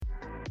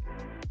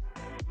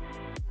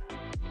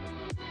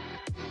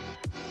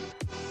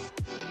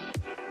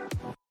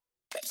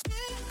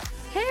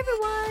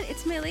everyone,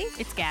 it's Millie.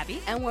 It's Gabby.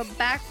 And we're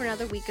back for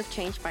another week of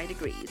Change by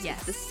Degrees. Yes.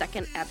 It's the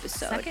second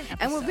episode. Second episode.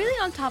 And we're really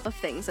on top of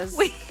things as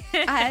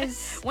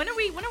When are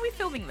we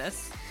filming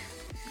this?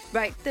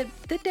 Right,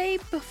 the day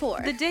before.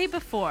 The day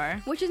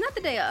before. Which is not the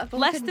day of, but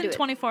less than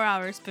 24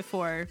 hours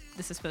before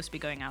this is supposed to be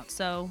going out.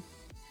 So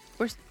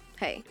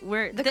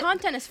the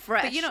content is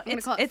fresh. But you know,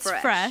 it's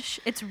fresh,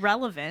 it's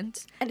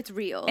relevant, and it's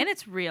real.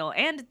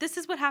 And this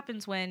is what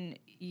happens when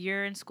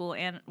you're in school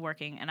and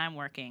working and I'm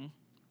working.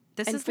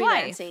 This and is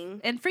freelancing.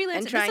 Life. And freelancing.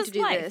 And trying this to is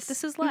do life. this.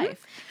 This is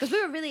life. Because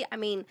we were really,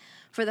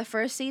 for the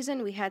first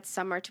season, we had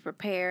summer to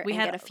prepare and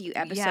get a few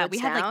episodes Yeah, we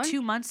had down. like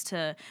 2 months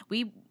to...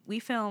 We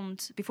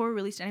filmed, before we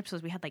released any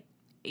episodes, we had like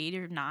 8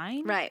 or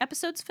 9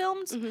 episodes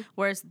filmed. Mm-hmm.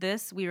 Whereas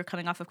this, we were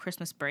coming off of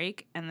Christmas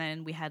break, and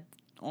then we had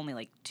only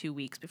like 2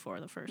 weeks before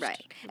the first.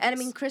 Right.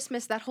 Release. And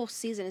Christmas, that whole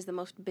season is the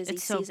most busy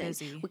it's so season.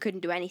 Busy. We couldn't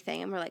do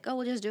anything. And we're like,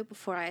 we'll just do it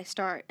before I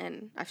start.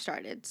 And I've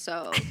started.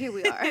 So here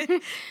we are.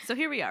 So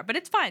here we are. But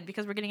it's fine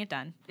because we're getting it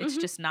done. It's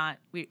just not,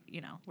 we're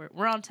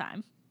on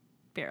time.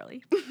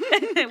 Barely.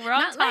 We're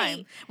on time.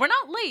 Late. We're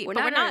not late. We're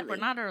We're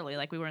not early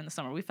like we were in the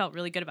summer. We felt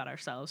really good about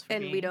ourselves.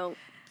 We don't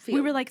feel...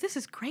 We were like, this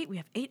is great. We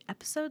have 8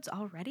 episodes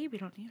already. We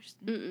don't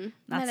need...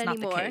 That's not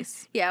the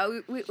case. Yeah,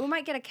 we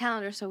might get a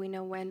calendar so we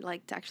know when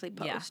to actually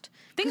post.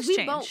 Yeah. Things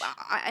change.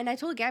 And I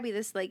told Gabby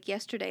this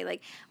yesterday.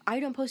 I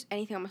don't post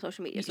anything on my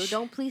social media, so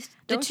don't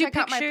don't check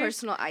out my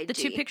personal IG. The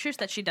 2 pictures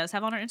that she does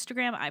have on her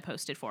Instagram, I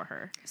posted for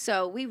her.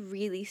 So we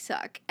really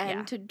suck,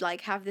 and to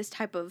have this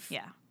type of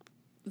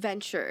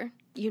venture,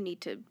 you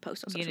need to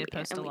post on social media. You need to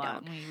post a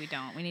lot. We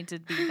don't. We need to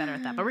be better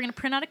at that. But we're gonna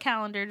print out a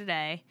calendar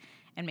today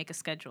and make a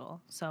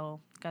schedule, so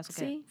you guys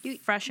will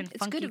get fresh and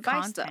funky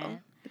content. Though.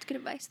 It's good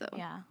advice, though.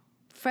 Yeah.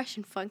 Fresh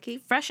and funky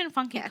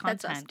content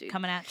that's us, dude.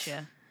 Coming at you.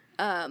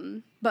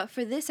 But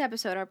for this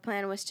episode, our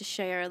plan was to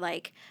share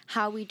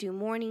how we do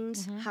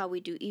mornings, how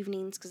we do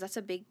evenings, because that's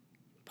a big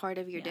part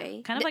of your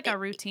day. Kind of like our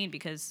routine,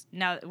 because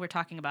now we're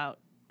talking about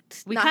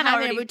not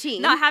having a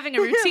routine. Not having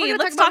a routine.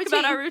 Let's talk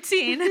about our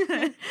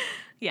routine.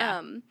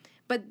 Yeah.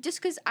 But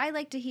just because I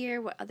like to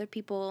hear what other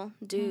people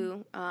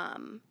do,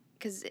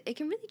 because it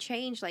can really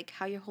change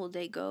how your whole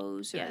day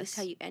goes, or at least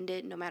how you end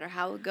it, no matter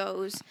how it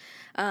goes.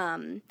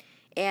 And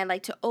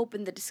to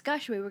open the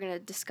discussion, we were going to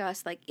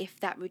discuss if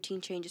that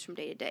routine changes from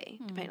day to day,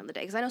 depending on the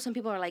day. Because I know some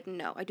people are like,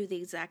 no, I do the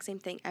exact same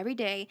thing every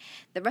day.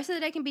 The rest of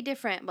the day can be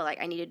different, but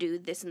I need to do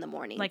this in the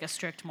morning. Like a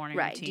strict morning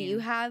routine. Right. Do you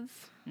have...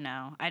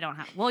 No, I don't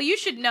have... Well, you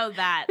should know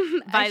that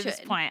by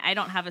this point. I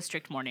don't have a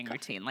strict morning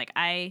routine.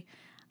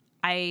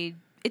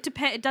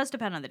 It does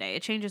depend on the day.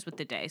 It changes with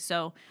the day.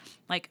 So,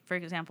 for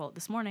example,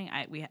 this morning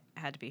we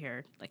had to be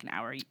here an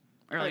hour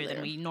earlier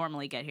than we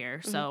normally get here.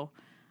 Mm-hmm. So,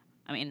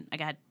 I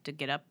had to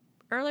get up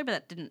earlier, but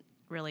that didn't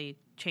really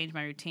change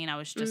my routine. I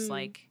was just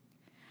I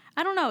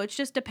don't know. It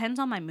just depends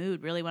on my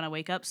mood, really, when I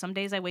wake up. Some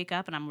days I wake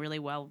up and I'm really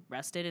well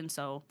rested, and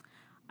so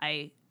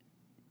I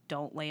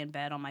don't lay in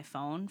bed on my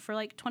phone for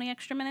 20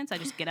 extra minutes. I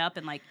just get up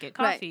and get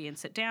coffee and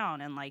sit down.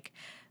 And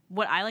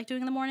what I like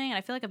doing in the morning, and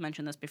I feel like I've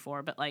mentioned this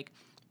before, but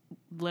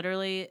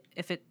literally,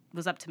 if it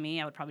was up to me,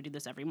 I would probably do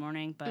this every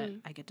morning, but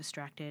I get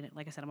distracted.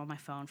 Like I said, I'm on my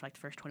phone for the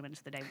first 20 minutes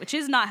of the day, which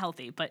is not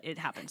healthy, but it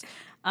happens.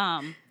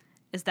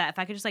 Is that if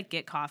I could just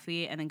get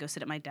coffee and then go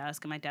sit at my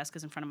desk, and my desk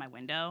is in front of my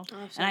window,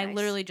 and I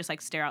literally just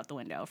stare out the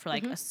window for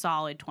a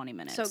solid 20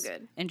 minutes. So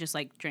good. And just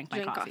drink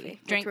my coffee.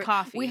 Drink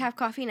coffee. We have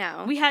coffee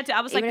now. We had to. I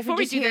was before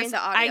we do this,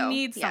 I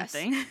need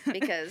something.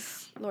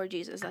 Because, Lord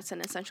Jesus, that's an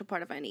essential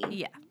part of any.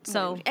 Yeah.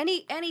 So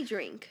any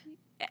drink.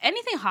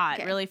 Anything hot,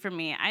 really, for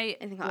me.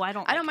 Anything hot. Well,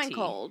 I don't mind tea.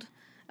 Cold.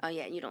 Oh,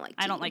 yeah, you don't like tea.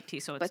 I don't like tea,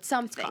 so it's but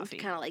something coffee.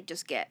 Kind of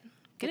just get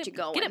you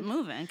going. Get it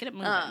moving.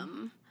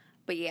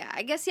 But yeah,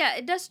 I guess,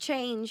 it does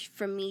change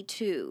for me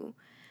too.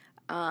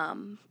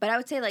 But I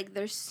would say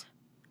there's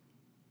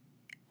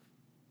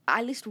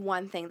at least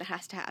one thing that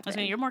has to happen.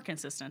 You're more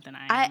consistent than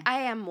I am.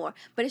 I am more,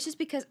 but it's just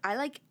because I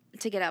like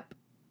to get up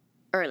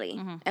early.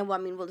 Mm-hmm. And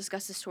we'll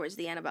discuss this towards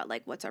the end about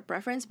what's our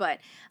preference, but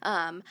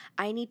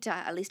I need to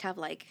at least have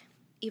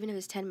even if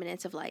it's 10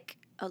 minutes of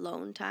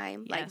alone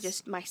time,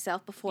 just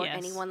myself before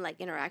anyone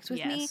interacts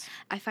with me,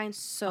 I find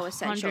so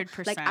essential.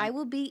 100%. I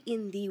will be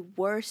in the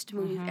worst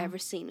mood you've ever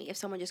seen me if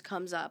someone just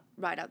comes up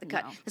right out the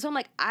cut. No. So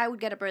I'm I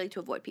would get up early to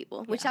avoid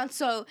people, which sounds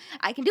so,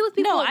 I can deal with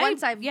people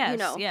once I've,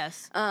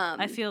 Yes,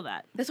 I feel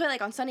that. That's why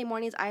on Sunday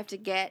mornings I have to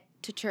get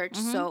to church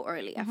so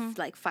early at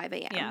 5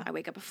 a.m. Yeah. I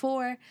wake up at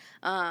 4.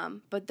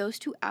 But those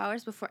 2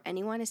 hours before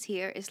anyone is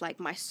here is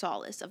my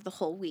solace of the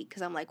whole week,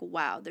 because I'm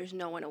wow, there's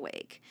no one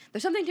awake.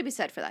 There's something to be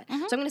said for that. So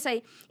I'm going to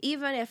say,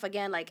 even if,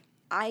 again,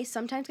 I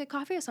sometimes get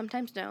coffee, I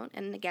sometimes don't,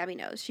 and Gabby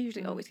knows. She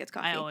usually always gets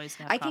coffee. I always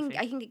have coffee.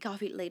 I can get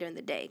coffee later in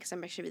the day because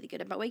I'm actually really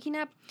good about waking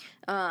up.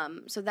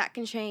 So that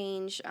can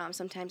change.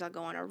 Sometimes I'll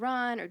go on a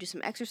run or do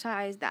some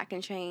exercise. That can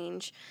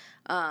change.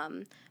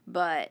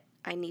 But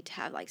I need to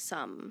have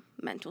some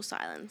mental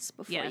silence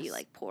before you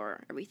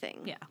pour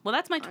everything. Yeah. Well,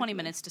 that's my 20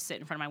 minutes to sit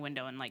in front of my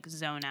window and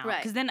zone out. Right.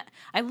 Because then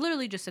I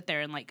literally just sit there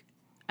and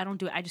I don't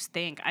do it. I just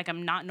think.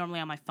 I'm not normally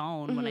on my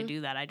phone when I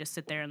do that. I just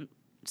sit there and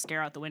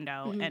stare out the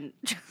window and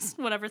just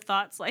whatever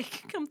thoughts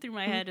like come through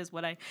my head is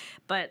what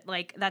but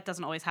like that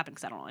doesn't always happen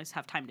because I don't always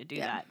have time to do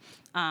that.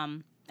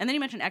 And then you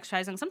mentioned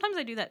exercising. Sometimes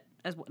I do that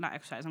as not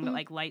exercising, but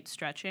like light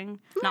stretching,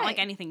 not like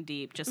anything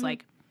deep, just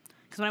like,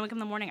 because when I wake up in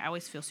the morning, I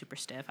always feel super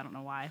stiff. I don't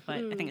know why, but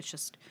I think it's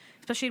just,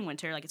 especially in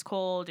winter, like it's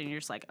cold and you're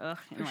just like, ugh,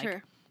 and like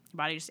your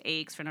body just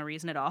aches for no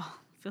reason at all.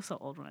 I feel so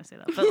old when I say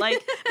that, but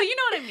like, but you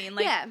know what I mean?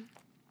 Like,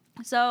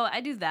 so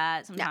I do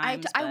that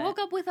sometimes. Yeah, I woke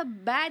up with a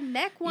bad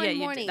neck one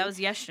morning. That was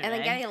yesterday. And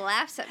then Gabby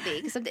laughs at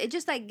me because it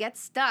just like gets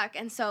stuck.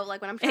 And so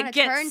like when I'm trying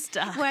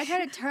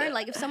to turn,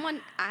 like if someone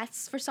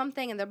asks for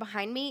something and they're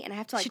behind me and I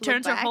have to like she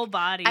turns her whole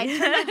body. I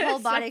turn my whole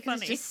body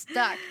because it's just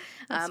stuck.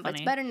 But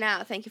it's better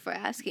now. Thank you for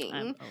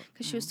asking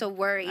because she was so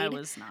worried. I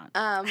was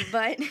not.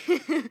 But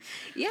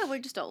yeah, we're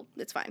just old.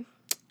 It's fine.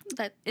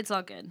 It's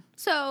all good.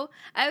 So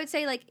I would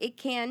say like it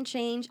can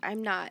change.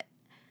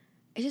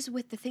 It's just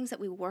with the things that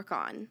we work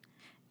on.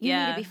 You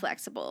need to be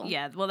flexible.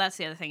 Yeah, well, that's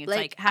the other thing. It's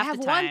like half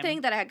the time. I have one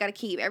thing that I got to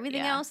keep.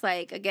 Everything else,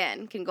 like,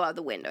 again, can go out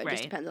the window. It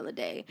just depends on the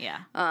day. Yeah.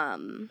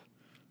 And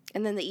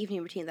then the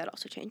evening routine, that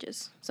also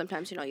changes.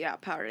 Sometimes, you're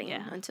out powdering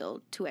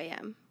until 2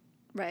 a.m.,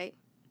 right?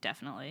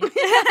 Definitely.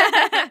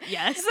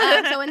 Yes.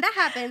 So when that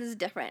happens, it's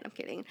different. I'm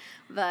kidding.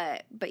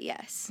 But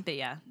yes. But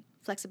yeah.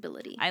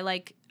 Flexibility.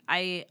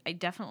 I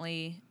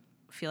definitely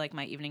feel like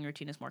my evening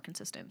routine is more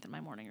consistent than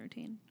my morning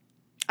routine.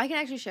 I can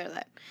actually share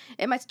that.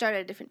 It might start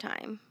at a different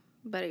time.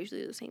 But I usually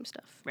do the same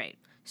stuff. Right.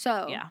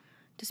 So,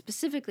 to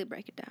specifically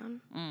break it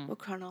down, with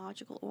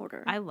chronological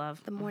order. I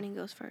love the morning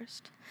goes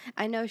first.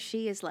 I know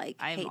she is like,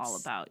 I'm all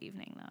about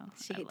evening, though.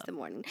 She hates the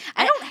morning.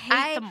 I don't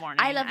hate the morning.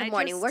 I love the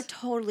morning. We're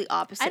totally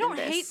opposite. I don't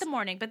hate the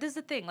morning, but this is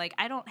the thing. Like,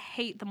 I don't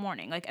hate the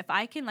morning. Like, if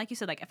I can, like you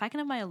said, like, if I can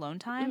have my alone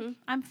time,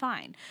 I'm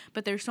fine.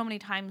 But there's so many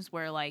times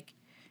where, like,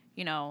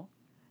 you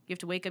have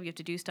to wake up, you have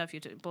to do stuff, you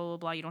have to blah, blah,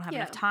 blah. You don't have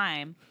enough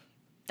time.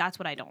 That's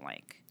what I don't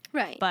like.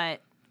 Right.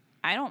 But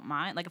I don't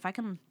mind. Like, if I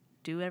can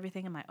do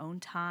everything in my own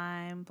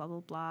time, blah, blah,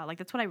 blah. Like,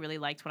 that's what I really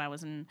liked when I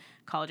was in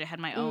college. I had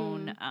my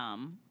own,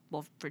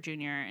 for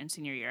junior and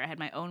senior year, I had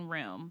my own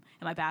room,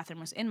 and my bathroom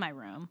was in my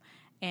room,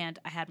 and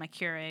I had my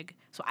Keurig.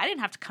 So I didn't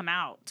have to come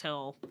out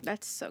till...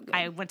 That's so good.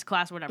 I went to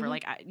class or whatever.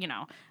 Like,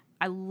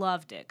 I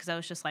loved it, because I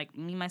was just, like,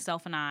 me,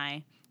 myself, and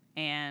I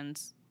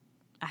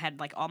had,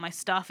 like, all my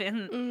stuff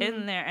in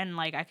there, and,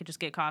 like, I could just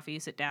get coffee,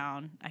 sit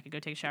down, I could go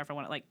take a shower if I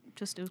wanted. Like,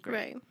 just, it was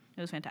great. Right. It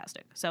was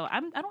fantastic. So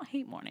I don't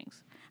hate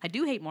mornings. I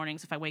do hate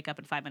mornings if I wake up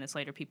and 5 minutes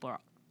later people are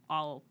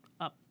all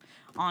up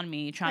on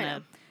me trying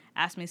to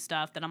ask me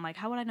stuff that I'm like,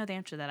 how would I know the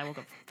answer to that? I woke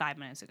up 5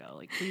 minutes ago.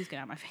 Like, please get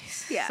out of my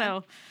face. Yeah.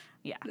 So,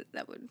 yeah.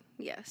 That would,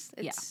 yes.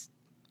 It's,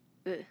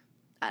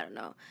 I don't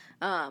know.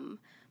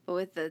 But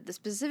with the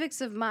specifics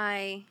of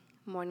my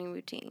morning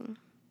routine,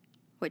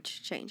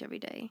 which change every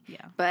day.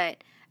 Yeah.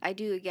 But I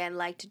do, again,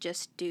 like to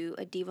just do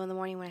a Devo in the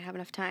morning when I have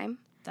enough time.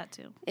 That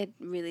too. It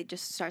really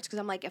just starts because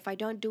I'm like, if I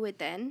don't do it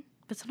then.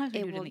 But sometimes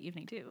we do it in the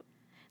evening too.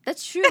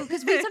 That's true,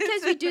 because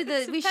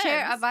sometimes we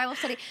share a Bible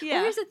study. Yeah.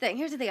 Well, here's the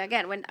thing.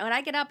 Again, when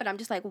I get up and I'm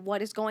just like,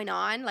 what is going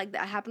on? Like,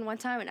 that happened one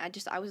time, and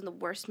I was in the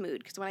worst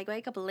mood, because when I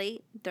wake up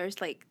late, there's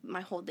like,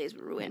 my whole day's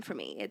ruined for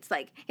me. It's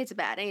like, it's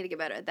bad. I need to get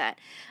better at that.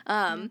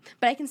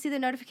 But I can see the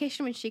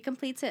notification when she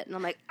completes it, and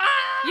I'm like, ah!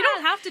 You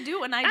don't have to do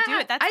it when I do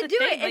it. That's the thing.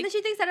 I do it, and then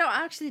she thinks I don't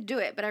actually do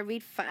it, but I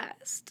read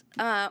fast.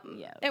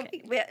 Okay.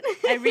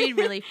 I read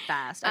really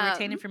fast. I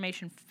retain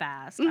information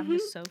fast. I'm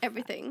just so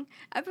fast.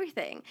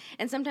 Everything.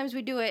 And sometimes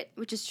we do it,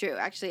 which is true.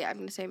 Actually, I'm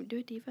going to say do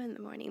a Diva in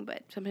the morning,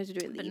 but sometimes we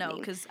do it in the evening. No,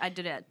 because I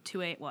did it at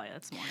 2 a.m. Well,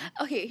 that's morning.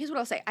 Okay, here's what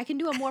I'll say. I can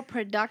do a more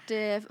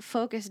productive,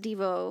 focused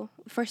Devo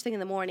first thing in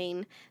the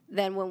morning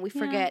than when we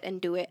forget and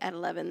do it at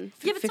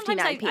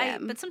 11:59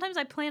 p.m. But sometimes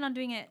I plan on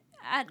doing it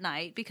at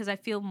night because I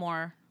feel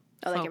more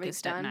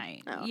focused at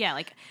night. Oh. Yeah,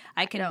 like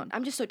I can.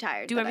 I'm just so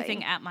tired. Do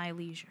everything at my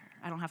leisure.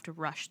 I don't have to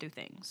rush through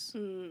things.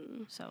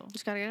 So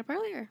just gotta get up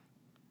earlier.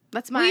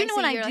 That's my. Well, you know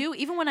what I do?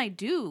 Even when I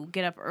do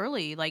get up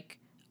early, like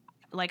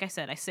I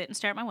said, I sit and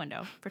stare at my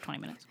window for 20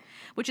 minutes,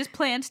 which is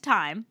planned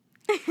time.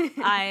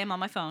 I am on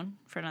my phone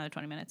for another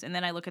 20 minutes, and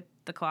then I look at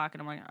the clock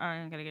and I'm like, all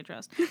right, I gotta get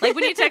dressed. Like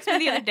when you text me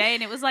the other day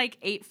and it was like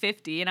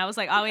 8:50, and I was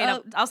like, oh wait,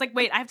 I was like,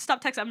 wait, I have to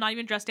stop texting. I'm not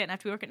even dressed yet, and I have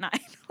to be work at 9.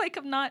 Like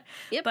I'm not.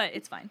 Yep. But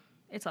it's fine.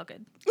 It's all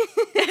good.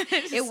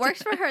 It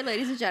works for her,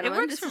 ladies and gentlemen.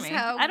 It works for me.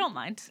 I don't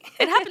mind.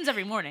 It happens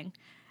every morning.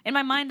 In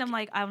my mind, I'm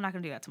like, I'm not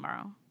gonna do that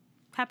tomorrow.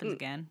 Happens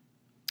again.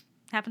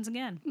 Happens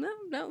again.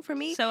 No, for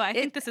me. So I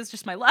think this is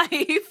just my life,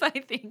 I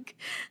think.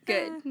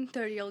 Good.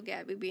 30-year-old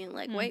Gabby being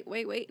like,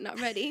 wait, not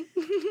ready.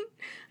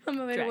 I'm on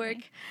my way to work.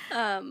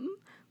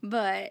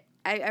 But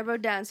I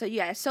wrote down, so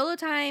yeah, solo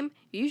time,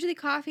 usually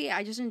coffee.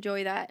 I just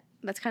enjoy that.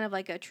 That's kind of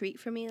like a treat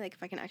for me, like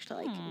if I can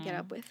actually get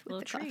up with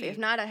the treat. coffee. If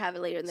not, I'd have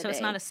it later in the day. So it's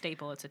not a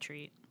staple, it's a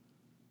treat.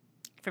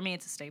 For me,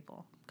 it's a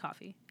staple.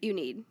 Coffee. You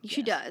need. Yes.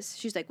 She does.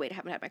 She's like, wait, I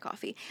haven't had my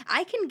coffee.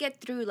 I can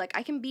get through, like,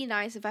 I can be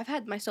nice. If I've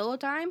had my solo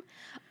time,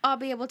 I'll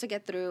be able to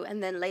get through.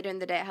 And then later in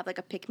the day, I have, like,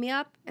 a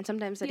pick-me-up. And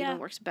sometimes that even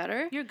works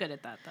better. You're good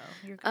at that,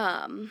 though. You're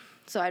good.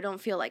 So I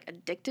don't feel, like,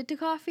 addicted to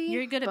coffee.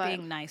 You're good at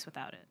being nice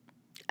without it.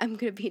 I'm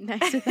gonna be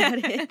nice without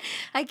it.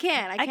 I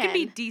can. I can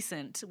be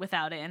decent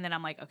without it, and then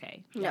I'm like,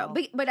 okay. No,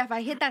 but if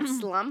I hit that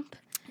slump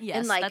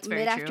in like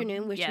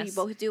mid-afternoon, which we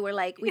both do, we're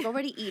like, we've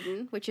already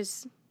eaten, which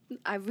is.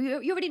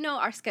 You already know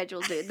our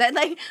schedule, dude. That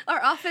like our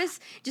office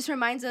just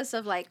reminds us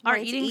of like our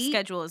eating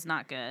schedule is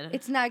not good.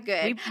 It's not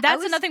good.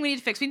 That's another thing we need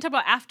to fix. We need to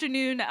talk about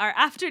our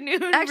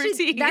afternoon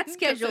routine. That's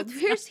scheduled.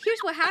 Here's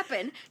what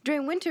happened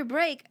during winter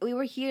break. We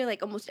were here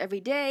like almost every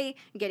day,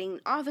 getting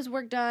office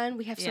work done.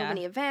 We have so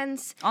many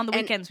events. On the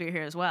weekends we were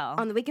here as well.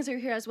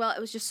 It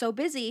was just so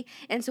busy,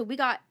 and so we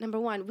got number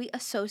one. We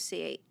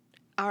associate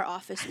our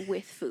office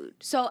with food.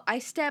 So I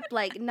step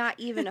like not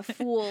even a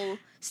full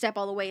step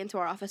all the way into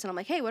our office, and I'm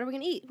like, hey, what are we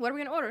gonna eat? What are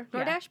we gonna order?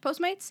 DoorDash?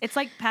 Postmates? It's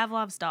like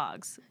Pavlov's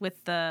dogs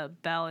with the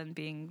bell and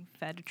being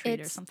fed a treat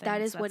or something.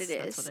 That is what it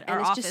is.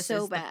 And it's just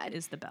so bad.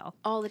 Is the bell.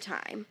 All the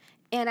time.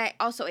 And I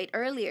also ate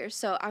earlier,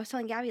 so I was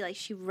telling Gabby, like,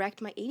 she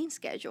wrecked my eating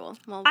schedule.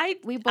 Well,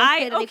 we both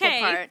did an equal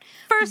part.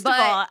 First of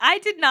all, I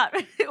did not.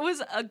 It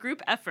was a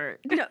group effort.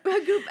 No,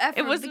 a group effort.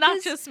 It was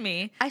not just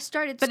me. I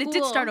started school. But it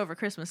did start over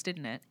Christmas,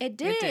 didn't it? It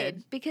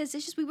did. Because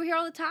it's just, we were here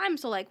all the time,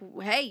 so, like,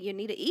 hey, you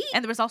need to eat.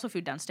 And there was also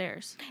food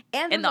downstairs.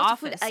 And in the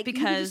office. Food, like,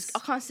 because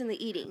just constantly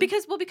eating.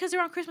 Because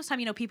around Christmas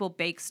time, people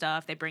bake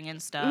stuff. They bring in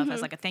stuff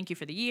as, like, a thank you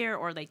for the year,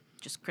 or, like,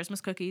 just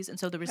Christmas cookies. And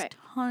so there was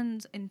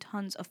tons and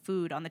tons of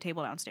food on the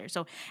table downstairs.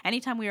 So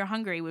anytime we were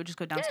hungry, we would just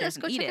go downstairs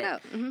and eat it.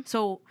 Mm-hmm.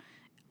 So,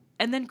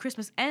 and then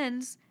Christmas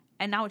ends,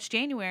 and now it's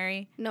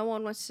January. No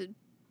one wants to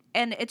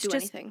and it's do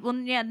just, anything. Well,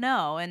 yeah,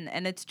 no.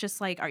 And it's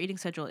just like our eating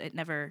schedule, it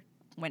never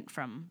went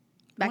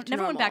back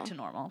to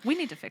normal. We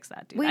need to fix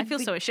that, dude. I feel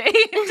so ashamed.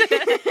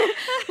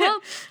 Well,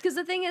 because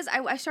the thing is,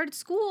 I started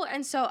school,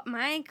 and so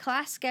my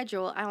class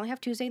schedule, I only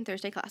have Tuesday and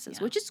Thursday classes,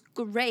 which is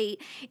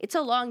great. It's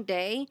a long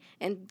day,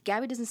 and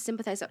Gabby doesn't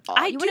sympathize at all.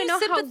 You want to know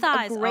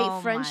how a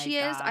great friend she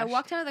is? I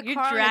walked out of the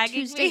car on a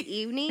Tuesday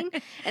evening,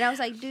 and I was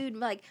like, dude,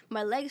 like,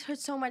 my legs hurt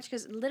so much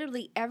because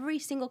literally every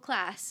single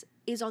class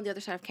is on the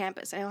other side of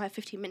campus, and I only have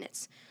 15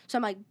 minutes. So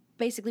I'm like,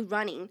 basically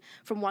running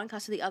from one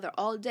class to the other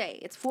all day.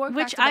 It's 4 Which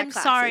back-to-back I'm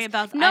classes. sorry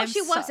about. No,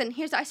 she wasn't.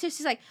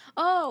 She's like,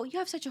 oh, you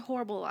have such a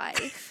horrible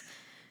life.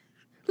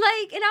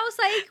 Like, and I was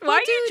like, why are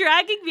you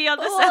dragging me on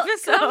this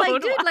episode? I'm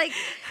like, dude, like,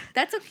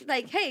 that's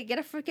like, hey, get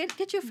you a friend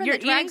Your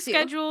that drags you.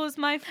 Your eating schedule is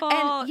my fault.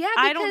 And, yeah,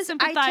 I don't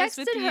sympathize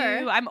with you.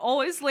 Her. I'm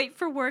always late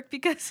for work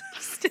because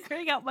I'm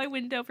staring out my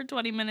window for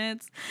 20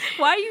 minutes.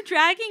 Why are you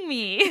dragging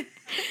me?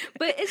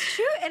 But it's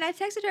true, and I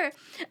texted her.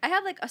 I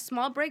have like a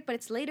small break, but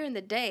it's later in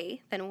the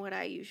day than what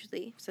I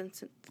usually,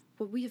 since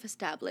what we have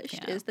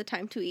established is the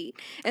time to eat.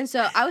 And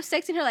so I was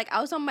texting her, like,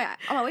 I was on my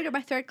way to my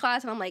third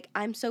class, and I'm like,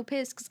 I'm so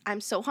pissed because I'm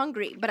so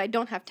hungry, but I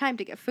don't have time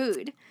to get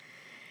food.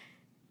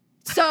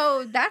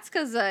 So that's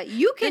because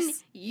you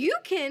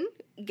can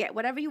get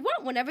whatever you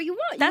want whenever you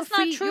want. That's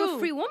not true. You're a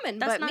free woman,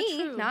 that's but not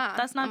me, true. nah.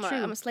 That's not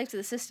true. I'm a slave to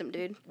the system,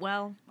 dude.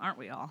 Well, aren't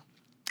we all?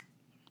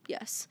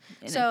 Yes.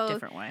 In a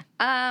different way.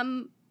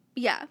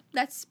 Yeah,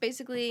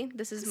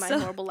 this is my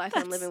horrible life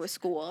I'm living with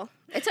school.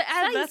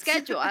 I like the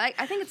schedule. I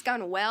think it's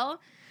gone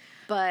well,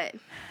 but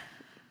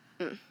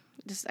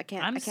I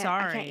can't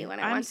eat when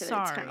I want to. It's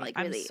kind of like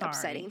really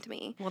upsetting to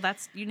me. Well,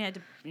 you need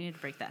to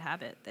break that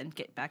habit and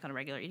get back on a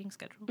regular eating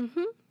schedule.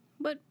 Mm-hmm.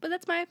 But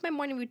that's my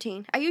morning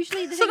routine. I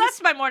usually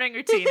that's my morning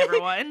routine,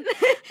 everyone.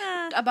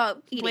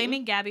 About eating.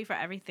 Blaming Gabby for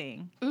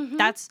everything.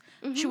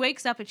 Mm-hmm. She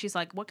wakes up and she's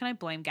like, "What can I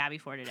blame Gabby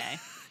for today?"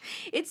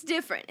 It's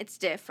different.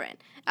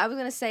 I was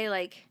gonna say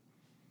like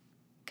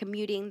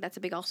commuting. That's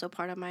a big also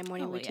part of my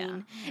morning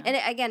routine. Yeah.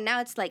 And again,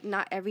 now it's like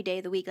not every day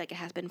of the week like it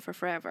has been for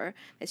forever.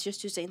 It's just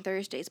Tuesday and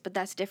Thursdays. But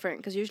that's different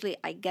because usually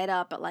I get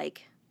up at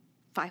like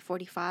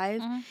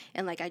 5:45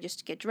 and like I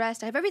just get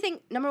dressed. I have everything.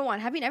 Number one,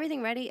 having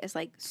everything ready is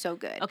like so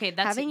good. Okay,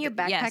 that's having your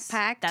backpack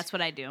packed. That's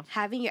what I do.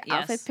 Having your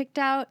outfit picked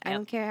out. Yep. I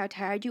don't care how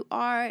tired you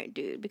are,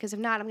 dude. Because if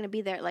not, I'm gonna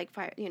be there at like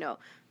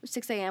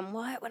 6 a.m.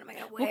 What am I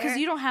gonna wear? Well, because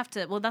you don't have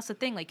to. Well, that's the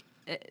thing. Like,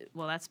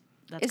 that's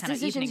it's kind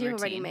of evening routine.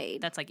 Already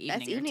made. That's like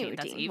evening routine.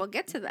 That's we'll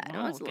get to that.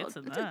 We'll get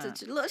to that.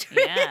 It's a little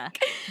trick. Yeah,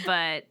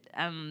 but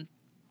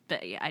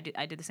yeah,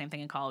 I did the same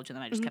thing in college, and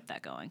then I just kept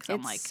that going because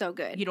I'm like, so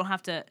good. You don't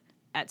have to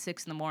at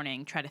 6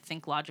 a.m. try to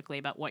think logically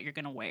about what you're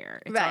gonna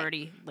wear. It's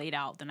already laid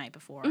out the night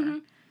before. Mm-hmm.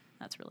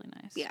 That's really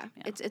nice. Yeah.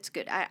 It's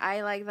good.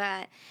 I like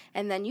that.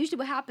 And then usually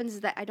what happens is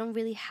that I don't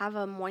really have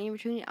a morning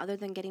routine other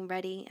than getting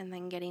ready and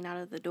then getting out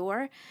of the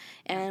door.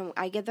 And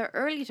I get there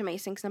early to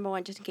Mason because, number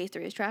one, just in case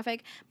there is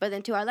traffic. But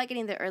then, two, I like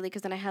getting there early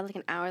because then I have like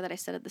an hour that I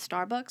set at the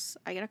Starbucks.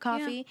 I get a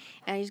coffee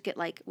and I just get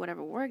like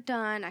whatever work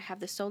done. I have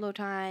the solo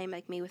time,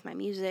 like me with my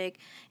music.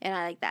 And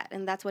I like that.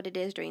 And that's what it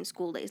is during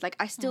school days. Like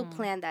I still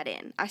plan that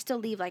in. I still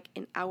leave like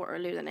an hour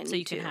earlier than I need to. So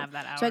you can have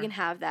that hour. So I can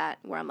have that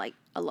where I'm like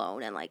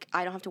alone and like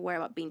I don't have to worry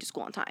about being to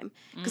school on time.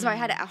 Because if I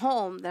had it at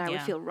home, then I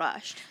would feel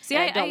rushed. See,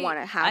 I don't want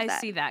to have that. I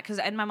see that because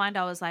in my mind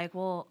I was like,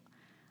 well,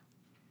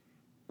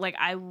 like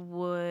I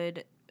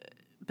would,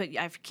 but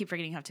I keep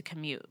forgetting you have to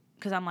commute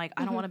because I'm like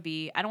I don't want to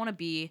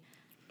be.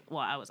 Well,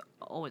 I was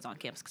always on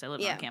campus because I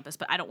lived on campus,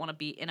 but I don't want to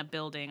be in a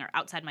building or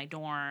outside my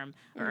dorm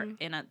or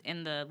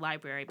in the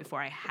library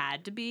before I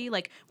had to be.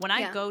 Like when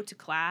I go to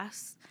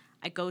class,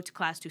 I go to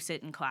class to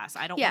sit in class.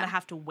 I don't want to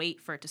have to wait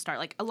for it to start.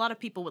 Like, a lot of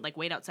people would, like,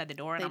 wait outside the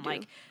door, and I'm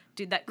like,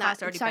 dude, that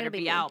class already better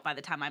be out by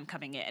the time I'm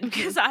coming in,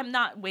 because I'm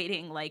not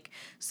waiting, like,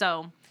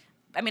 so...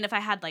 I mean, if I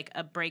had, like,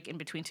 a break in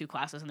between 2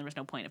 classes and there was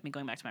no point of me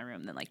going back to my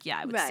room, then, like, yeah,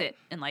 I would sit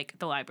in, like,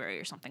 the library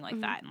or something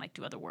like that and, like,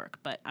 do other work.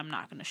 But I'm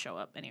not going to show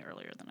up any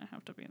earlier than I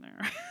have to be there.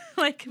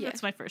 Like,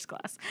 that's my first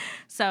class.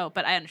 So,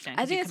 but I understand.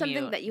 I think it's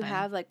something that you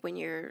have, like, when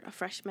you're a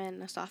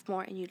freshman, a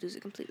sophomore, and you lose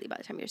it completely by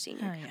the time you're a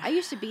senior. Oh, yeah. I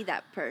used to be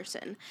that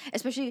person,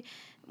 especially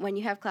when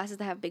you have classes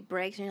that have big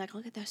breaks, and you're like,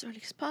 I'll get there as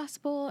early as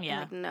possible.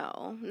 Yeah. And, like,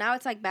 no. Now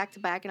it's, like,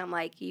 back-to-back, and I'm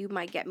like, you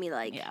might get me,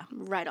 like,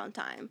 right on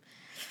time.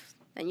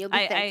 And you'll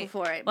be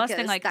thankful for it,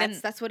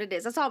 because that's what it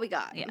is. That's all we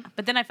got. Yeah.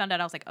 But then I found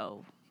out, I was like,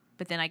 oh.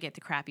 But then I get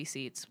the crappy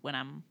seats when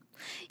I'm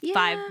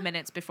 5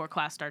 minutes before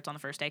class starts on the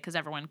first day, because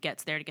everyone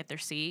gets there to get their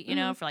seat, you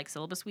know, for, like,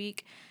 syllabus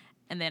week.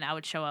 And then I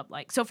would show up,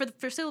 like... So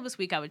for syllabus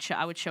week, I would show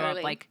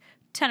up, like,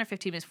 10 or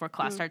 15 minutes before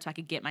class starts so I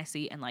could get my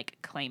seat and, like,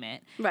 claim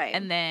it. Right.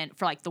 And then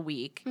for, like, the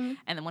week. And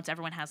then once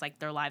everyone has, like,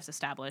 their lives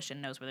established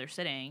and knows where they're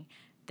sitting,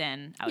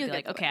 then I would be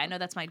like, okay, I know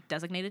that's my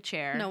designated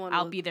chair.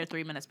 I'll be there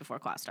 3 minutes before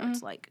class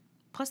starts. Like...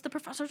 Plus, the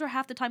professors are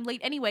half the time late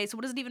anyway, so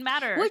what does it even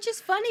matter? Which is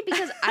funny,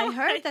 because I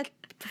heard that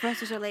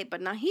professors are late,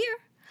 but not here.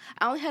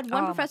 I only had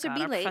one professor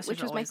be late,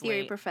 which was my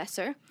theory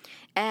professor.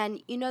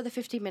 And you know the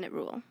 15-minute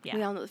rule. Yeah.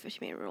 We all know the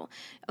 15-minute rule.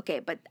 Okay,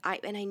 but I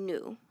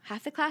knew.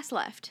 Half the class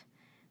left.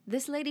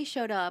 This lady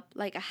showed up,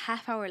 like, a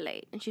half hour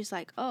late. And she's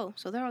like, oh,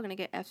 so they're all going to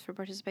get Fs for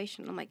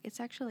participation. I'm like, it's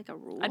actually, like, a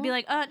rule. I'd be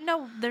like,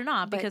 no, they're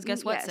not, because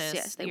guess what, sis?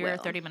 Yes, you're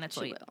 30 minutes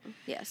late. Will.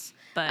 Yes.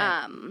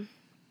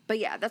 But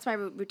yeah, that's my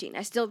routine.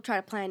 I still try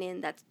to plan in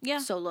that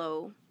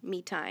solo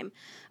me time.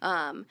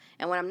 And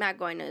when I'm not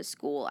going to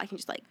school, I can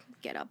just, like,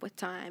 get up with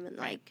time and,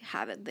 like,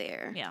 have it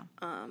there. Yeah.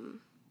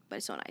 But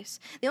it's so nice.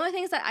 The only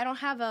thing is that I don't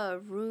have a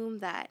room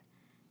that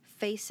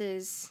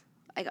faces...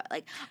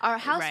 like, our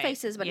house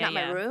faces, but not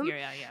my room.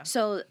 Yeah.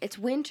 So it's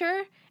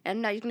winter, and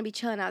I'm not just going to be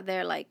chilling out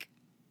there, like,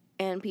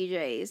 in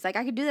PJs. Like,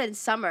 I could do that in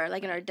summer,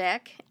 like, in our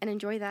deck, and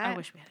enjoy that. I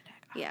wish we had a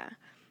deck. Yeah.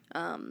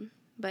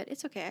 But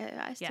it's okay.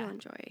 I still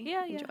enjoy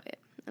it.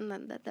 And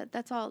then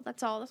that's all I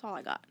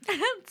got.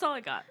 That's all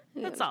I got.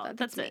 That's all.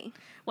 That's it. Me.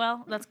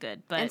 Well, that's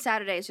good. But and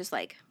Saturday is just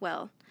like,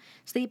 well,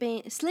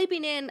 sleeping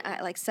in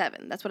at like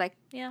 7. That's what I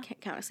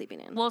count as sleeping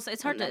in. Well,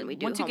 it's hard to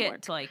once you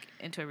get to like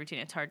into a routine,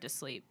 it's hard to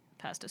sleep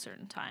past a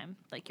certain time.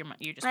 Like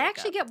you're just. I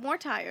actually get more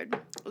tired.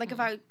 Like if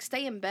I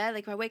stay in bed,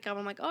 like if I wake up,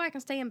 I'm like, oh, I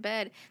can stay in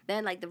bed.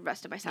 Then like the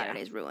rest of my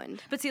Saturday is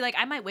ruined. But see, like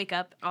I might wake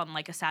up on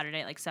like a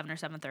Saturday at like 7 or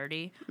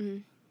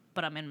 7:30,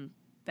 but I'm in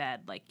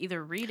bed like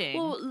either reading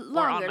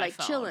or on my like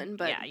phone. Chilling,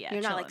 but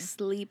you're not like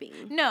sleeping.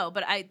 No,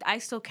 but I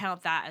still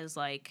count that as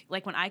like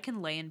when I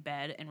can lay in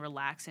bed and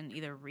relax and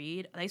either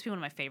read. That used to be one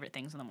of my favorite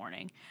things in the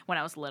morning when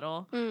I was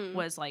little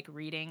was like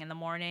reading in the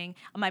morning.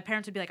 My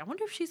parents would be like, I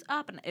wonder if she's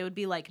up, and it would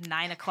be like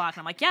 9 o'clock, and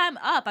I'm like, yeah, I'm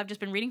up. I've just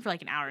been reading for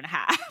like an hour and a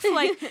half,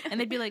 like, and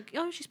they'd be like,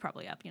 oh, she's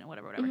probably up,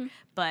 whatever.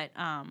 But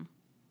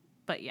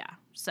yeah,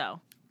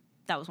 so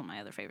that was one of my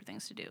other favorite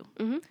things to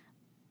do.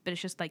 But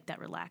it's just like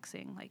that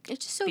relaxing, like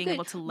it's just so being good.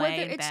 able to lay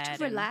Whether in it's bed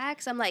to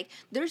relax, I'm like,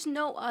 there's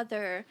no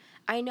other.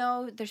 I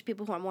know there's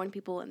people who are morning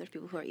people and there's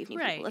people who are evening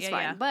people. That's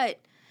fine. Yeah. But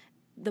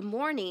the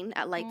morning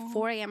at like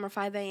 4 a.m. or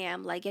 5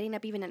 a.m., like getting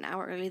up even an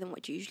hour earlier than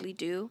what you usually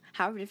do,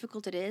 however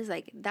difficult it is,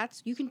 like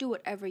you can do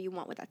whatever you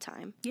want with that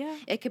time. Yeah.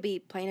 It could be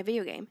playing a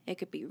video game. It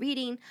could be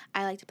reading.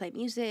 I like to play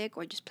music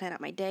or just plan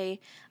out my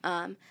day.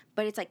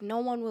 But it's like no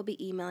one will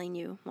be emailing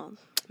you. Well,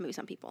 maybe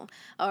some people.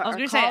 I was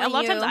going to say, a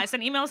lot of times I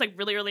send emails like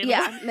really early in the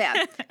morning.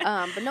 Yeah.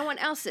 But no one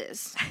else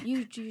is.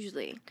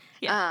 Usually.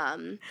 Yeah.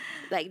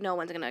 Like no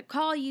one's going to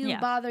call you,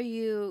 bother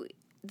you.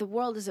 The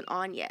world isn't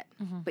on yet,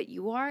 but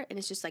you are, and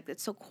it's just like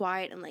it's so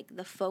quiet, and like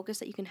the focus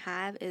that you can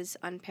have is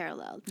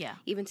unparalleled. Yeah,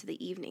 even to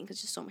the evening, because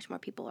just so much more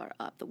people are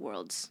up. The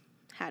world's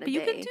had a day. But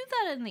you can do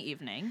that in the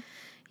evening.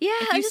 Yeah,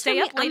 if you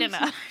stay up late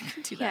enough.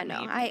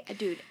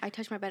 I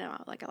touch my bed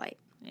out like a light.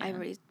 Yeah. I've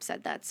already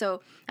said that.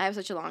 So I have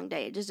such a long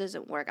day; it just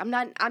doesn't work. I'm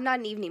not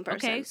an evening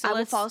person. Okay, so I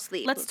will fall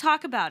asleep. Let's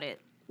talk about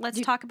it.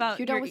 Let's talk about.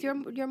 You're done with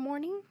your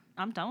morning.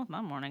 I'm done with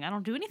my morning. I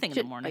don't do anything in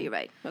the morning. Oh, you're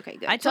right. Okay,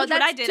 good. I told you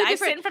what I did. I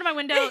sit in front of my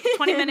window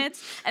 20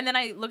 minutes, and then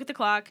I look at the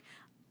clock.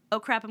 Oh,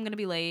 crap, I'm going to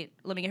be late.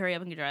 Let me hurry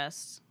up and get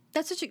dressed.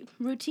 That's such a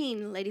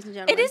routine, ladies and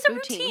gentlemen. It is a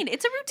routine.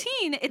 It's a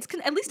routine.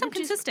 At least I'm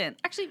consistent.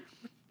 Actually,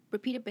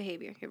 repeated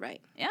behavior. You're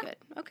right. Yeah. Good.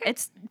 Okay.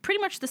 It's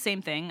pretty much the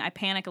same thing. I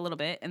panic a little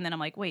bit, and then I'm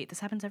like, wait, this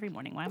happens every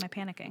morning. Why am I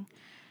panicking?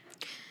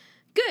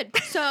 Good.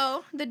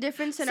 So the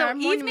difference in our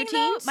morning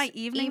routines. My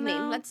evening.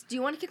 Do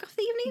you want to kick off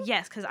the evening?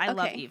 Yes, because I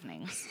love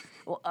evenings.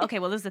 Well,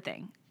 this is the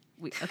thing.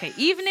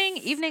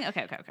 Evening.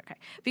 Okay.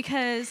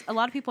 Because a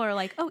lot of people are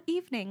like, oh,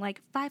 evening,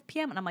 like 5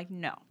 p.m. And I'm like,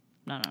 no.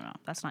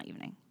 That's not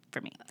evening for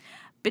me.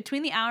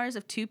 Between the hours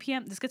of 2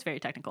 p.m., this gets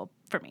very technical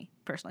for me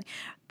personally.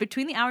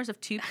 Between the hours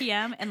of 2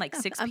 p.m. and like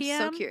 6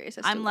 p.m., I'm so curious.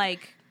 I'm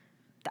like,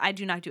 I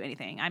do not do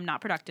anything. I'm not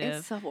productive.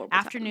 It's a horrible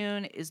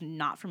Afternoon is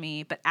not for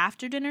me. But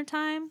after dinner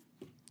time,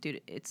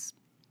 dude, it's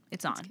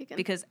It's on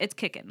because it's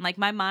kicking. Like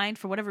my mind,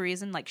 for whatever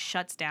reason, like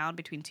shuts down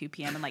between 2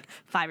 p.m. and like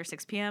 5 or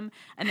 6 p.m.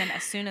 And then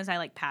as soon as I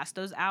like pass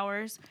those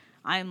hours,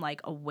 I'm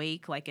like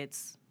awake like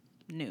it's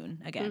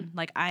noon again.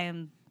 Like I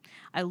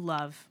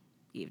love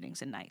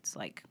evenings and nights.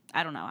 Like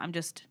I don't know. I'm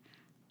just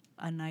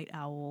a night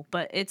owl,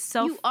 but it's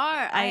so. You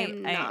are. I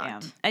am not. I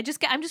am.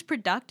 I'm just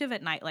productive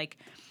at night. Like.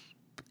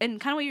 And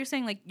kind of what you're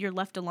saying, like, you're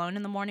left alone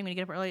in the morning when you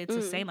get up early. It's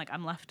the same. Like,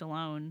 I'm left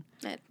alone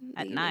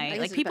at night.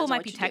 Like, people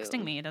might be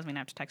texting me. It doesn't mean I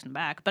have to text them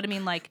back. But, I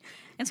mean, like,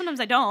 and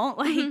sometimes I don't.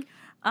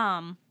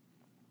 Like,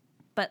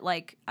 but,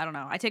 like, I don't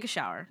know. I take a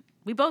shower.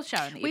 We both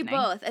shower in the evening. We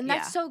both. And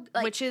that's so,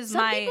 like, which is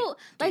some people,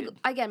 like,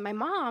 again, my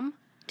mom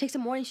takes a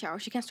morning shower.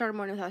 She can't start a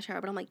morning without a shower.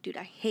 But I'm like, dude,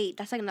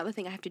 that's like another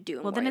thing I have to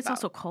do. Well, then it's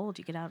also cold.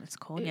 You get out and it's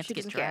cold. And you have to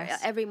get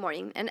dressed. Every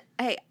morning. And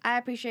hey, I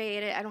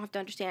appreciate it. I don't have to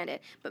understand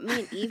it. But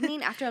me, an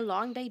evening after a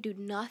long day, dude,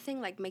 nothing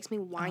like makes me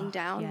wind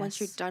down once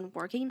you're done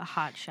working. A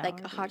hot shower.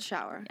 Like a hot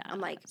shower. Yeah, I'm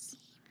like,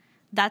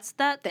 that's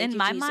that. In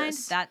my mind,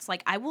 that's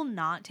like I will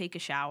not take a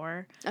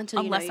shower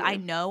unless I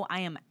know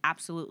I am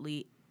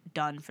absolutely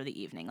done for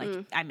the evening.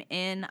 Like I'm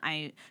in.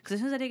 Because as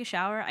soon as I take a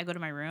shower, I go to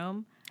my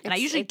room. And I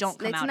usually don't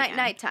come out again. It's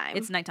nighttime.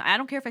 It's nighttime. I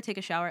don't care if I take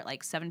a shower at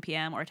like 7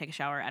 p.m. or I take a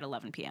shower at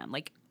 11 p.m.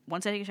 Like,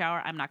 once I take a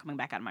shower, I'm not coming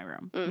back out of my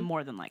room,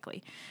 more than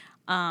likely.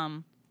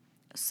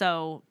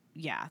 So,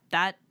 yeah,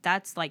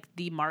 that's like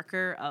the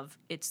marker of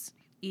it's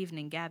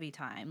evening Gabby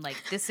time. Like,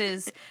 this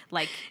is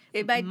like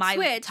it might my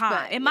switch,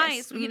 time. It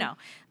might, you know,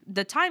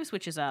 the time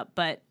switches up,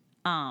 but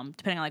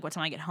depending on like what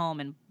time I get home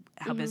and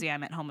how busy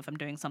I'm at home if I'm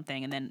doing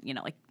something. And then, you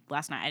know, like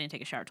last night I didn't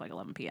take a shower till like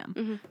 11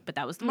 p.m. But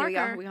that was the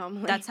marker. We got home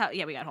late. That's how,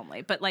 we got home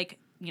late. But like,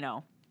 you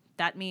know,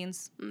 that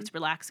means it's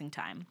relaxing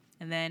time.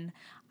 And then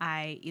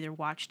I either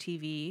watch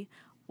TV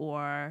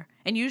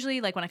and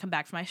usually like when I come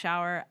back from my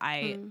shower,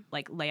 I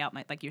like lay out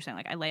like you're saying,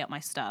 like I lay out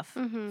my stuff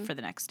for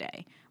the next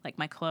day. Like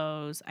my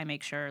clothes, I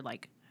make sure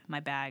like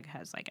my bag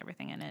has like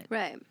everything in it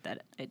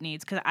that it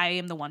needs, because I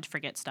am the one to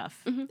forget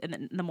stuff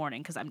in the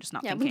morning because I'm just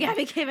not thinking.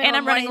 Gabby came in and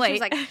I'm running late. She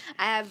was like,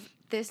 I have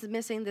this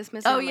missing.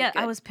 Oh yeah, like,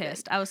 I was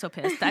pissed. I was so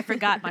pissed. I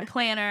forgot my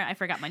planner. I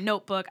forgot my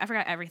notebook. I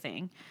forgot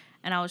everything.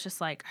 And I was just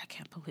like, I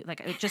can't believe,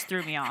 like, it just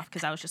threw me off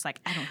because I was just like,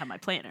 I don't have my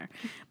planner.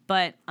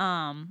 But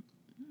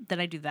then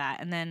I do that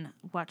and then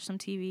watch some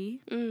TV,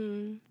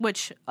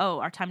 which,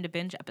 our Time to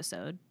Binge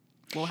episode.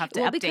 We'll have to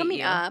update you. Will be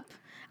coming up.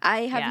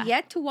 I have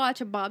yet to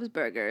watch a Bob's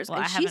Burgers,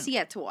 and she's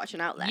yet to watch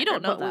an Outlander. You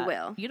don't know but that. We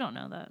will. You don't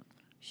know that.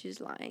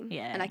 She's lying.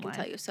 Yeah, and I can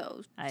tell you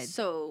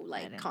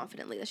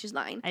confidently that she's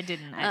lying. I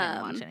didn't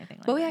watch anything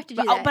like but we have to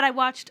do that. But I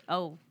watched,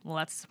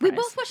 that's a surprise. We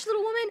both watched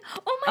Little Woman.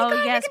 Oh my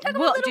God, yes. we can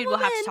talk about Little Woman.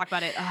 We'll have to talk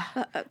about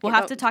it. We'll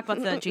have to talk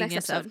about the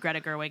genius of Greta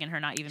Gerwig and her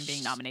not even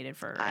being nominated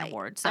for an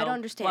award. So I don't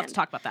understand. We'll have to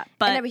talk about that.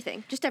 But and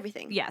everything. Just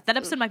everything. Yeah, that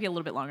episode might be a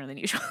little bit longer than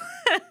usual.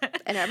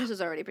 And our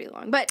episode's already pretty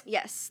long. But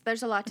yes,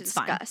 there's a lot to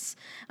discuss.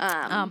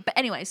 But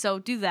anyway, so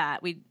do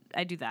that.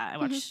 I do that. I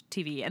watch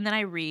TV. And then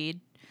I read.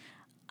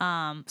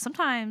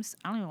 Sometimes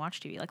I don't even watch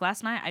TV. Like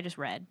last night, I just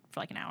read for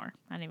like an hour.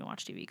 I didn't even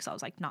watch TV because I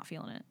was like not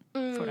feeling it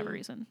for whatever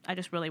reason. I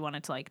just really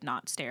wanted to like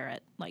not stare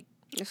at like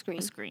a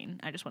screen.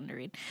 I just wanted to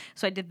read.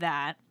 So I did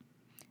that,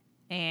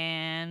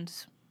 and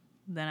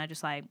then I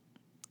just like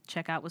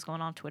check out what's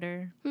going on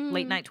Twitter,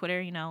 late night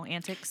Twitter, you know,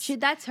 antics.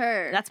 That's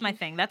her. That's my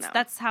thing.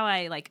 That's how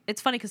I like.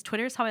 It's funny because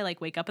Twitter is how I like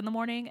wake up in the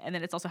morning, and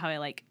then it's also how I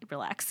like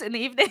relax in the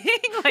evening.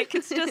 Like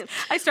it's just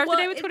I start the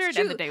day with Twitter and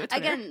end the day with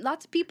Twitter. Again,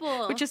 lots of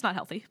people, which is not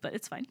healthy, but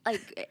it's fine.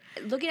 Like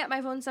looking at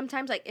my phone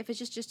sometimes, like if it's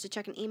just to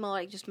check an email,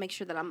 like just make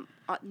sure that I'm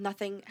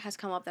nothing has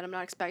come up that I'm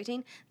not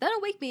expecting.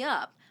 That'll wake me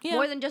up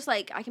more than just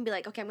like I can be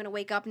like, okay, I'm gonna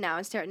wake up now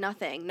and stare at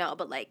nothing. No,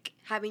 but like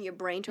having your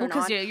brain turn on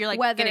because you're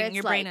like getting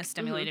your brain is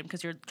stimulated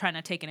because you're trying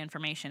to take in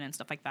information and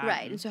stuff like that.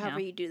 Right, and so however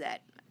you do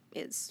that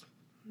is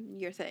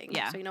your thing.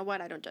 Yeah. So you know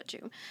what? I don't judge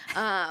you.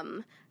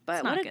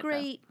 But what a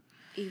great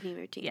evening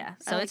routine. Yeah.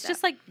 So it's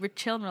just like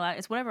chill and relax.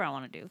 It's whatever I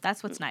want to do.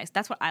 That's what's nice.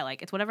 That's what I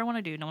like. It's whatever I want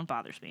to do. No one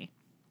bothers me.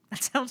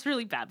 That sounds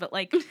really bad, but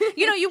like,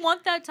 you know, you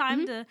want that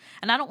time to,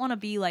 and I don't want to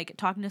be like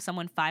talking to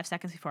someone 5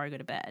 seconds before I go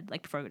to bed,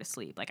 like before I go to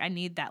sleep. Like I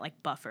need that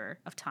like buffer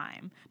of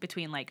time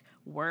between like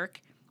work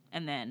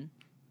and then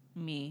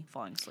me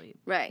falling asleep.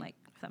 Right. Like,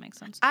 if that makes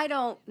sense. I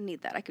don't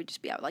need that. I could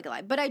just be out like a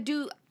lie, but I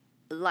do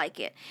like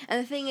it.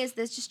 And the thing is,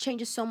 this just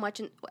changes so much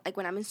in, like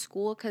when I'm in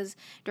school, because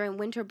during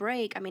winter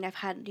break, I mean, I've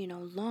had, you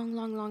know,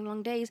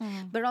 long days,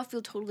 but I'll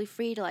feel totally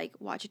free to like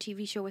watch a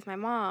TV show with my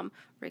mom,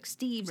 Rick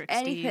Steves,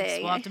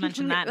 anything. We'll have to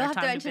mention that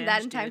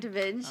in Time to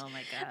Binge. Oh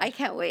my God. I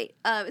can't wait.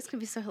 It's going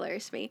to be so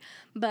hilarious to me.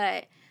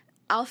 But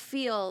I'll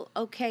feel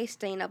okay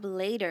staying up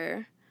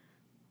later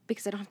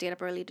because I don't have to get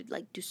up early to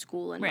like do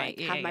school and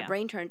have my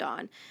brain turned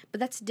on. But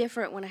that's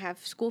different when I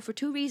have school for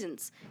 2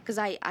 reasons. Because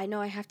I know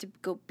I have to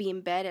go be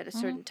in bed at a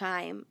certain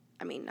time.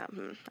 I mean,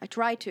 I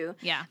try to.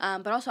 Yeah.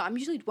 But also, I'm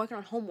usually working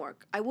on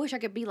homework. I wish I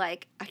could be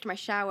like, after my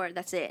shower,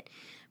 that's it.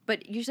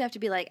 But usually I have to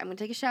be like, I'm going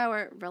to take a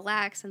shower,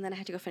 relax, and then I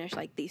have to go finish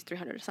like these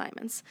 300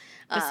 assignments.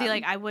 But see,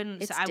 like I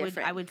wouldn't,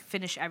 I would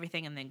finish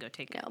everything and then go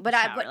take a shower. But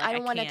I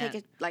don't want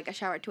to take a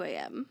shower at 2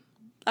 a.m.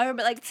 I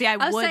remember, like, see, I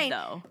would saying,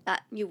 though.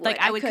 You would. Like,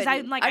 I would, because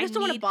I'm like, I just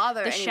don't want to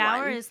bother the anyone.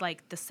 shower is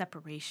like the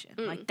separation.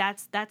 Like,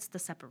 that's the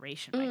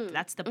separation. Right?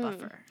 That's the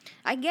buffer.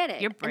 I get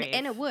it. You're brave.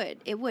 And it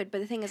would. But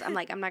the thing is, I'm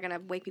not going to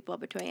wake people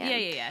up at 2 a.m.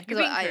 Yeah. You're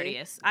being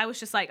courteous. I was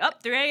just like,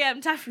 3 a.m.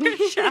 time for a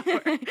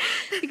shower.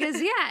 Because,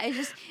 it's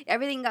just,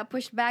 everything got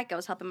pushed back. I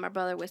was helping my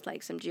brother with,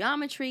 like, some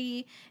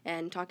geometry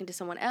and talking to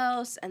someone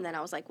else. And then I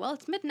was like, well,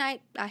 it's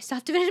midnight. I still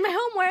have to finish my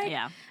homework.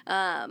 Yeah.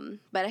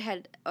 But I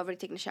had already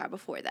taken a shower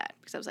before that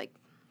because I was like,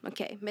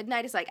 okay,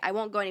 midnight is like, I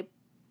won't go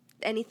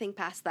anything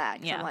past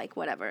that. Yeah. I'm like,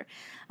 whatever.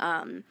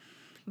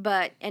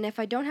 But, and if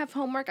I don't have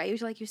homework, I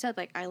usually, like you said,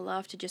 like, I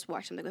love to just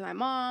watch something with my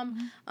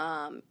mom,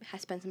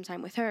 spend some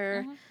time with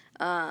her,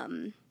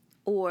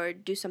 or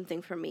do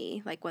something for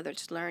me, like whether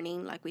it's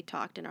learning, like we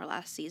talked in our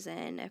last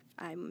season. If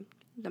I'm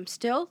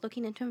still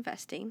looking into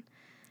investing.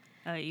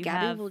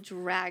 Gabby will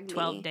drag me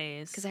 12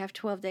 days. Because I have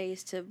 12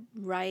 days to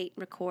write,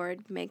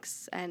 record,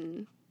 mix,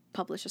 and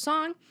publish a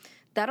song.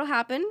 That'll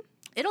happen.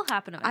 It'll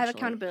happen eventually. I have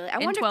accountability. I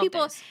wonder if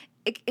people,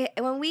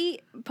 when we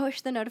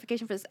push the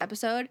notification for this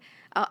episode,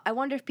 I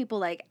wonder if people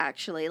like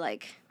actually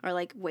like are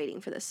like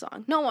waiting for this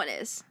song. No one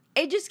is.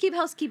 It just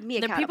helps keep me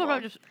accountable. The people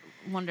are just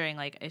wondering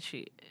like, did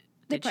she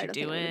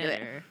do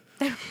it? Or?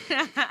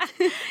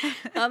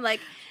 I'm like,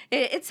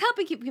 it's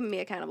helping keeping me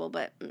accountable,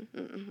 but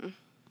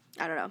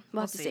I don't know.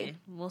 We'll have to see.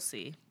 We'll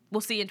see.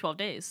 We'll see in 12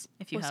 days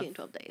if you have. We'll see in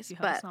 12 days. If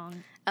you have a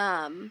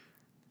song.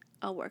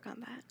 I'll work on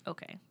that.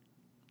 Okay.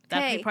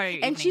 Hey,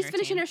 and she's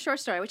finishing her short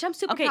story, which I'm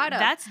super proud of.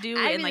 That's due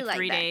in like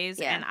 3 days,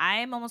 and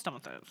I'm almost done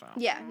with it. So.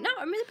 Yeah, no,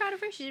 I'm really proud of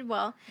her. She did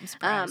well. I'm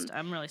surprised.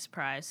 I'm really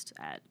surprised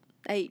at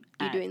you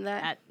doing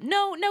that.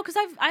 No, because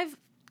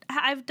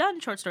I've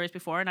done short stories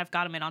before, and I've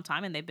got them in on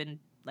time, and they've been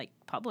like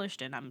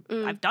published, and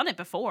I've done it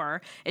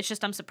before. It's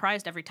just I'm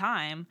surprised every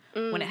time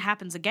when it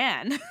happens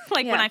again.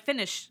 When I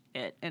finish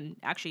it and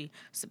actually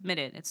submit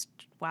it, it's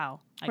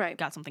wow, I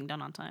got something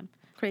done on time.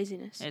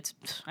 Craziness.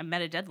 I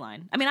met a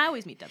deadline. I mean, I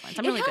always meet deadlines.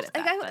 I'm really good at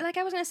that.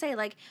 I was gonna say,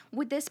 like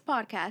with this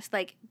podcast,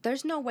 like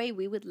there's no way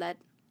we would let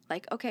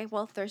okay,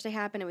 well Thursday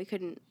happened and we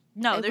couldn't.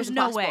 No, there's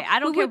no way.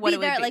 I don't care what it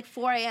would be. We would be there at like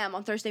 4 a.m.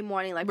 on Thursday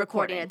morning, like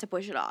recording it to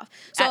push it off.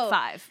 So, at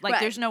 5. Like,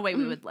 there's no way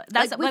we would let.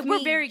 That's like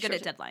we're very good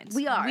at deadlines.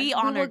 We are. We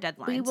honor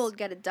deadlines. We will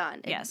get it done.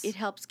 Yes. It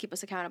helps keep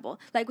us accountable.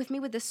 Like with me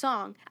with this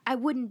song, I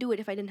wouldn't do it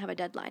if I didn't have a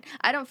deadline.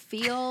 I don't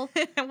feel.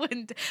 I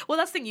wouldn't. Well,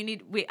 that's the thing you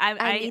need.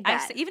 I need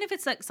that. Even if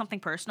it's like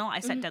something personal, I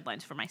set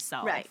deadlines for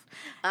myself. Right.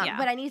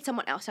 But I need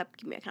someone else to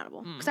keep me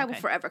accountable because I will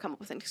forever come up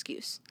with an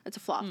excuse. It's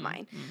a flaw of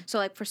mine. So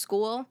like for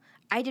school,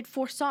 I did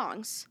 4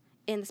 songs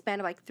in the span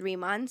of like 3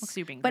 months.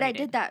 Well, but I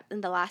did that in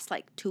the last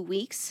like 2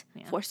 weeks.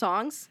 4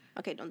 songs.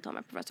 Okay, don't tell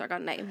my professor I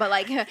got an A. But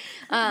like,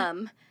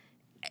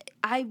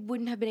 I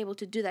wouldn't have been able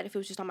to do that if it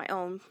was just on my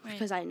own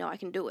because I know I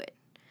can do it.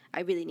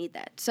 I really need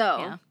that.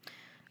 So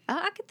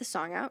I'll get the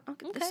song out.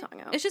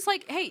 It's just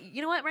like, hey,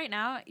 you know what? Right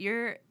now,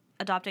 you're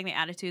adopting the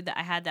attitude that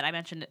I had that I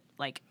mentioned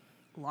like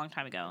a long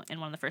time ago in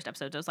one of the first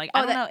episodes. I was like,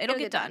 I don't know. It'll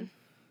get done.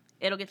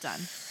 It'll get done.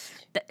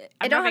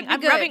 I'm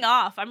rubbing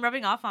off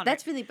on it.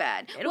 That's really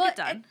bad. It'll get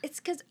done. It's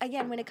because,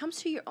 again, when it comes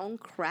to your own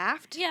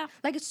craft,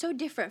 like it's so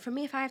different. For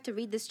me, if I have to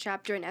read this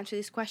chapter and answer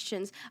these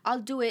questions,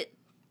 I'll do it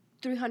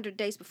 300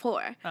 days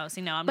before. Oh,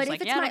 see, no, I'm just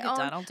like, it'll get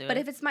done. I'll do it. But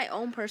if it's my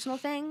own personal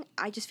thing,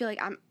 I just feel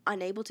like I'm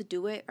unable to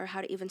do it or how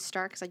to even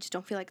start because I just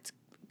don't feel like it's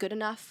good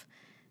enough.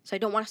 So I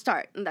don't want to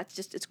start, and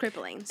it's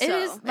crippling. So it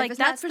is, like, if it's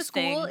that's not for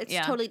school, thing.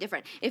 It's totally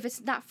different. If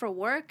it's not for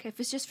work, if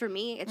it's just for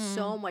me, it's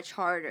so much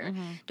harder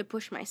to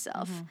push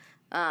myself.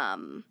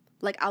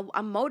 Like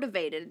I'm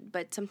motivated,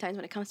 but sometimes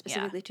when it comes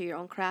specifically to your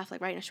own craft, like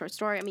writing a short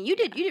story, I mean, you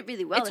did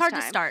really well. It's hard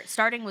to start.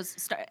 Starting was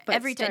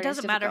every day. It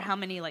doesn't matter how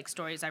many like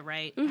stories I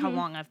write, how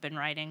long I've been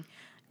writing.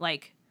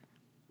 Like,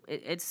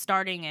 it's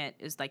starting it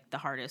is like the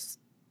hardest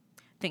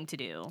thing to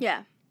do.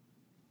 Yeah.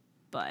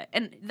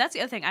 And that's the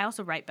other thing. I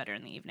also write better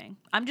in the evening.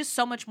 I'm just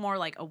so much more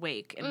like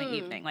awake in the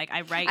evening. Like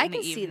I write in the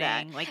evening. See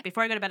that. Like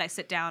before I go to bed, I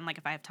sit down. Like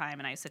if I have time,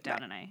 and I sit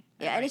down and I.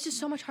 And it's just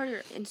so much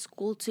harder in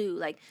school too.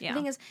 Like the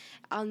thing is,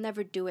 I'll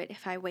never do it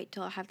if I wait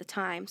till I have the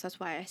time. So that's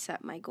why I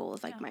set my goal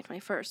of like my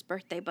 21st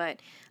birthday. But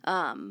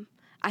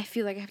I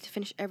feel like I have to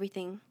finish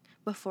everything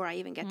before I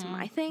even get to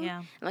my thing. Yeah.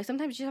 And like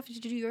sometimes you have to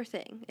do your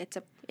thing.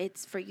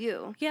 It's for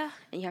you. Yeah.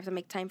 And you have to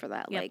make time for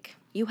that. Yep. Like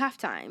you have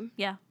time.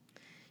 Yeah.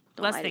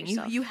 That's the thing.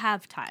 You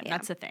have time. Yeah.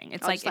 That's the thing.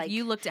 It's like if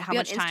you looked at how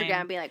much time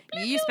Instagram, be like,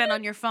 you spend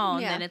on your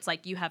phone, then it's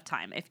like you have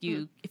time. If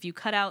you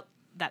cut out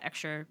that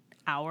extra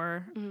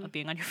hour of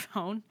being on your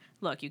phone,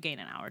 look, you gain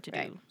an hour to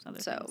do other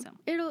things. So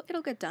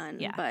it'll get done.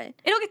 Yeah. But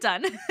it'll get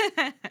done.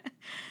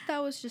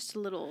 That was just a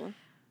little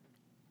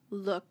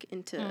look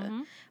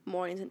into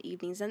mornings and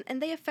evenings,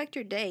 and they affect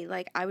your day.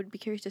 Like I would be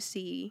curious to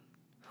see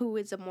who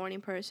is a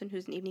morning person,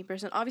 who's an evening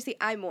person. Obviously,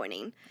 I'm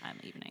morning. I'm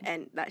evening.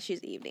 And that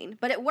she's evening.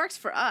 But it works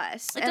for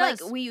us. It does.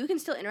 Like you can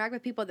still interact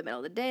with people in the middle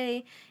of the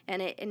day,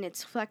 and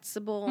it's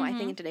flexible. I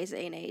think in today's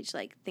day and age,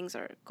 like things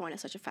are going at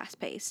such a fast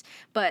pace.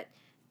 But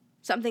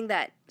something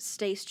that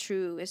stays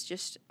true is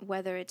just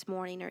whether it's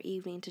morning or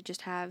evening to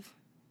just have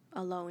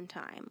alone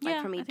time.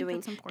 Like for me,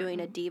 doing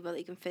a diva that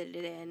you can fit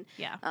it in.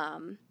 Yeah.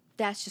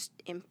 that's just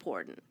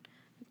important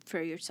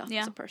for yourself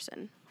as a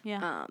person.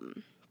 Yeah.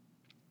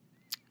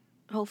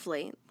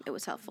 Hopefully it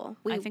was helpful.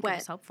 I think it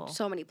was helpful.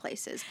 So many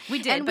places. We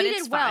did, and but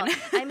it's fun. Well.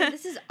 I mean,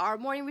 this is our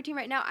morning routine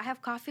right now. I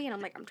have coffee, and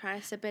I'm trying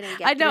to sip it and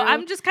get I know. through.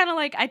 I'm just kind of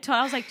like, I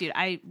was like, dude,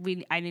 I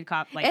need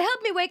coffee. Like, it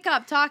helped me wake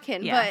up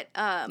talking, but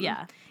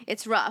yeah.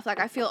 It's rough. Like,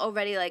 I feel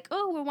already like,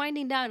 oh, we're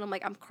winding down. I'm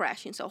like, I'm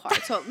crashing so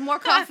hard. So more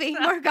coffee,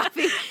 more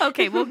coffee.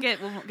 Okay, we'll get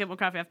more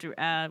coffee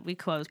after we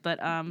close. But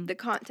the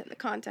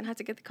content. Have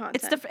to get the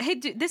content. It's hey,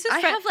 dude, this is I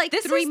have like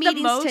this 3 meetings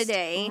the most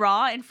today.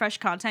 Raw and fresh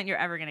content you're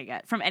ever gonna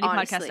get from any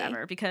Honestly, podcast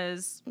ever,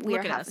 because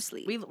we're half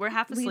asleep. We're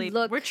half asleep.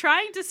 We're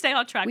trying to stay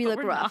on track. We but look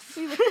we're rough.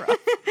 Not. We look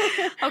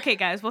rough. Okay,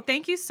 guys. Well,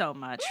 thank you so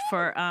much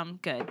for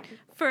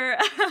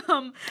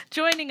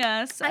joining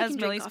us as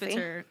Millie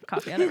Spitzer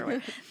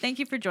Coffee. Thank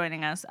you for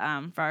joining us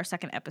for our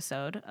second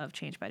episode of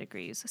Change by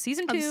Degrees,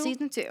 season 2.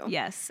 Season 2.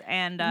 Yes,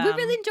 and we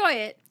really enjoy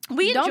it.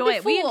 We enjoy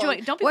it.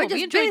 Don't be fooled.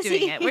 We enjoy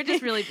doing it. We're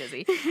just really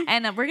busy,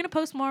 and we're gonna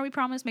post more. We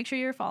promise. Make sure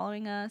you're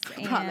following us.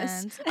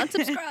 Promise.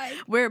 Unsubscribe.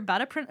 We're about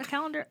to print a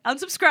calendar.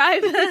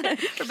 Unsubscribe.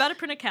 We're about to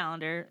print a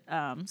calendar.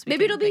 So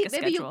maybe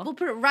we'll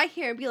put it right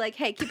here and be like,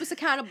 hey, keep us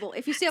accountable.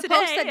 If you see a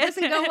post that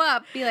doesn't go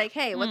up, be like,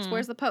 hey,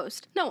 where's the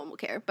post? No one will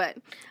care, but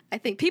I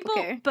think people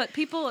care. But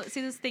people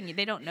see this thing.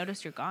 They don't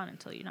notice you're gone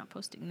until you're not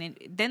posting.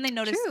 Then they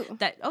notice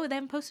that they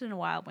haven't posted in a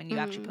while when you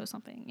actually post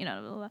something. You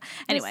know. Blah, blah.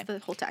 Anyway, that's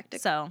the whole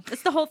tactic. So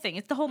it's the whole thing.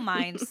 It's the whole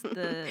mind's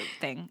the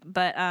thing.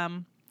 But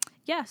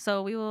yeah.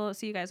 So we will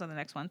see you guys on the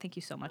next one. Thank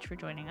you so much for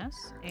joining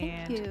us,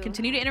 and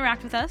continue to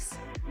interact with us.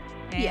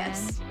 And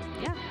yes.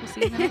 Yeah. We'll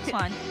see you in the next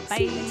one.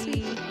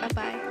 Bye. Bye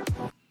bye.